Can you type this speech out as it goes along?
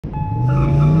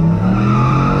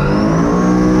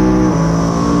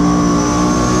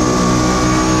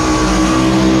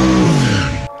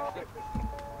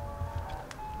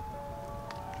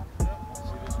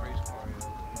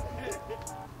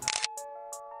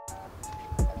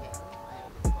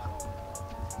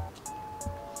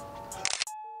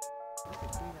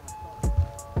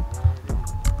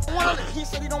he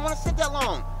said he don't want to sit that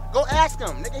long. Go ask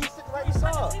him, nigga. He sit right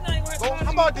beside.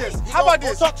 How about this? How about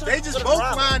this? They just both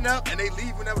line up and they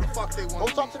leave whenever the fuck they want. Go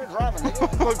talk to the driver,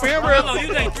 nigga. Look, being real,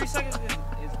 you think 3 seconds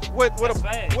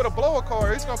with a blower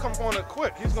car, it's gonna come on it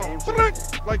quick. He's gonna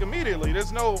like immediately.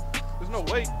 There's no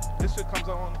wait. This shit comes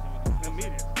on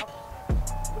immediately.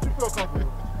 But you feel comfortable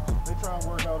with? They try and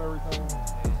work out everything.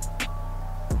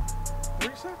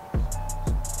 3 seconds.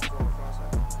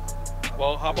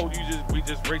 Well, how about we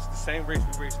just raced the same race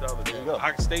we raced the other day?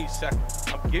 I stayed second.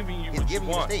 I'm giving you what you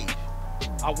want.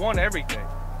 I won everything.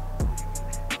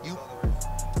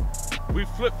 We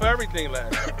flipped for everything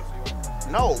last year.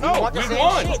 No, we want the we same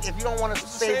won. shit if you don't want to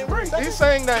stay race. He's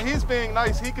saying that he's being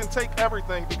nice. He can take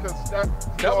everything because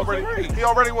he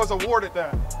already was awarded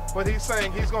that. But he's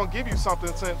saying he's going to give you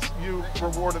something since you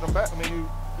rewarded him back. I mean,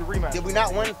 you rematched. Did we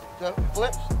not win the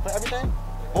flips for everything?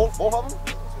 Both of them?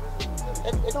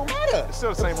 It don't matter. It's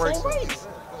still the same race.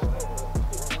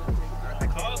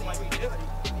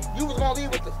 You was going to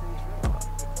leave with the...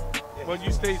 Well,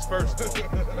 you stayed first.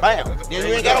 Bam. Then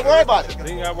you ain't got to worry about it.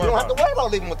 You don't have to worry about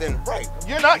leaving within. Right.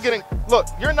 You're not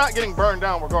getting burned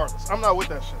down regardless. I'm not with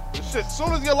that shit. The shit, as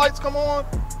soon as your lights come on,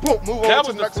 boom, move over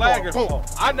to the next car. Boom.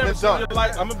 I never saw your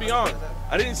light. I'm gonna be honest.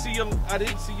 I didn't see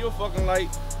your fucking light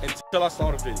until I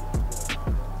saw the video.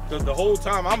 Cause the whole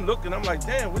time I'm looking, I'm like,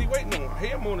 damn, what are you waiting on? I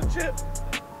hear him on the chip.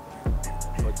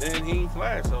 But then he ain't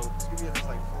flash, so. Give me just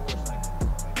like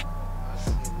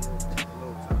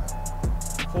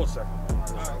 4 seconds.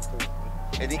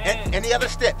 4 seconds. Any other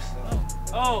steps?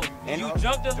 Oh, you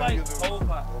jumped the light.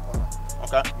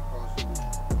 Okay.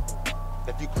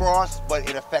 If you cross, but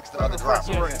it affects the other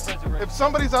driver. If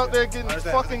somebody's out there getting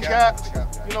fucking gapped,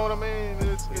 you know what I mean?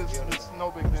 It's no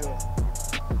big deal.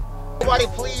 Everybody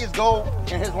please go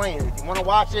in his lane. If you want to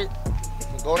watch it, you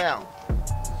can go down.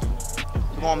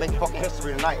 We're going to make fucking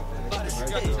history tonight.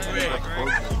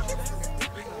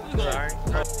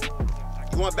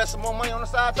 You want to bet some more money on the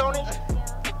side, Tony?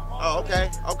 Oh,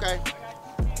 okay.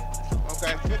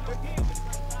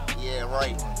 Yeah,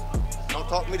 right. Don't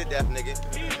talk me to death, nigga.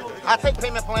 I take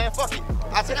payment plan, fuck it.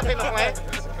 I take a payment plan.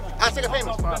 I take a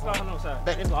payment plan.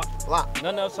 It's locked. Lock.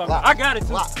 No, sorry. I got it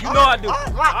too. Lock. You know I do.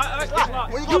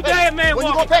 Lock. You dead man When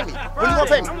you gonna pay me? When you gonna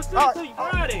pay me? I'm gonna send it to you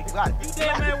Friday. You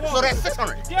dead man walk. So that's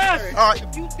 600. Yes. All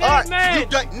right. You dead man.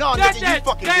 No, nigga, you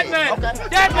fucking dead. Man. Okay.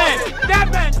 Dead man.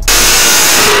 Dead man.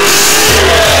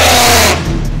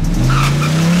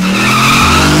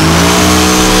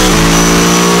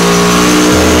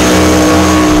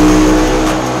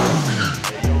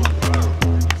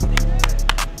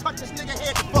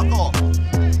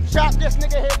 Chop this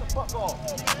nigga head the fuck off.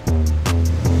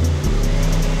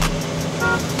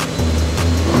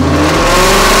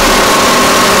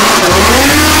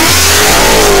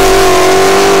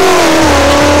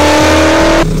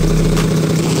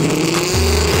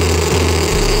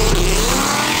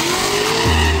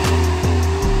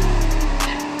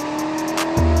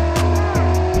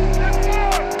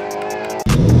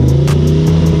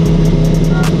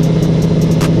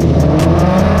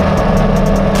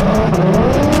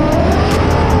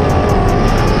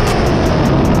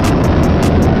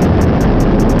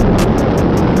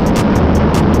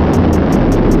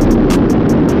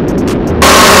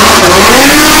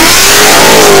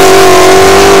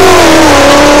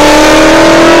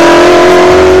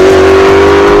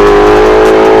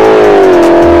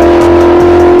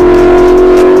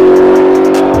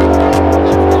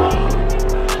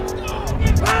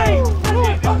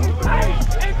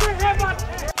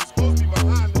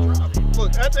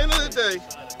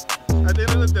 At the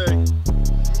end of the day,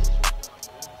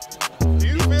 do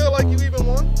you feel like you even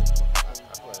won?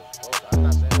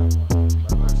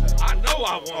 I know I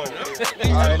won.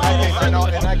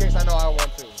 In that case, I know I won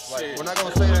too. Like, we're not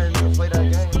gonna say that and play that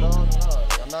game, dog.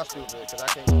 No, I'm not stupid because I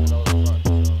can't even know the front.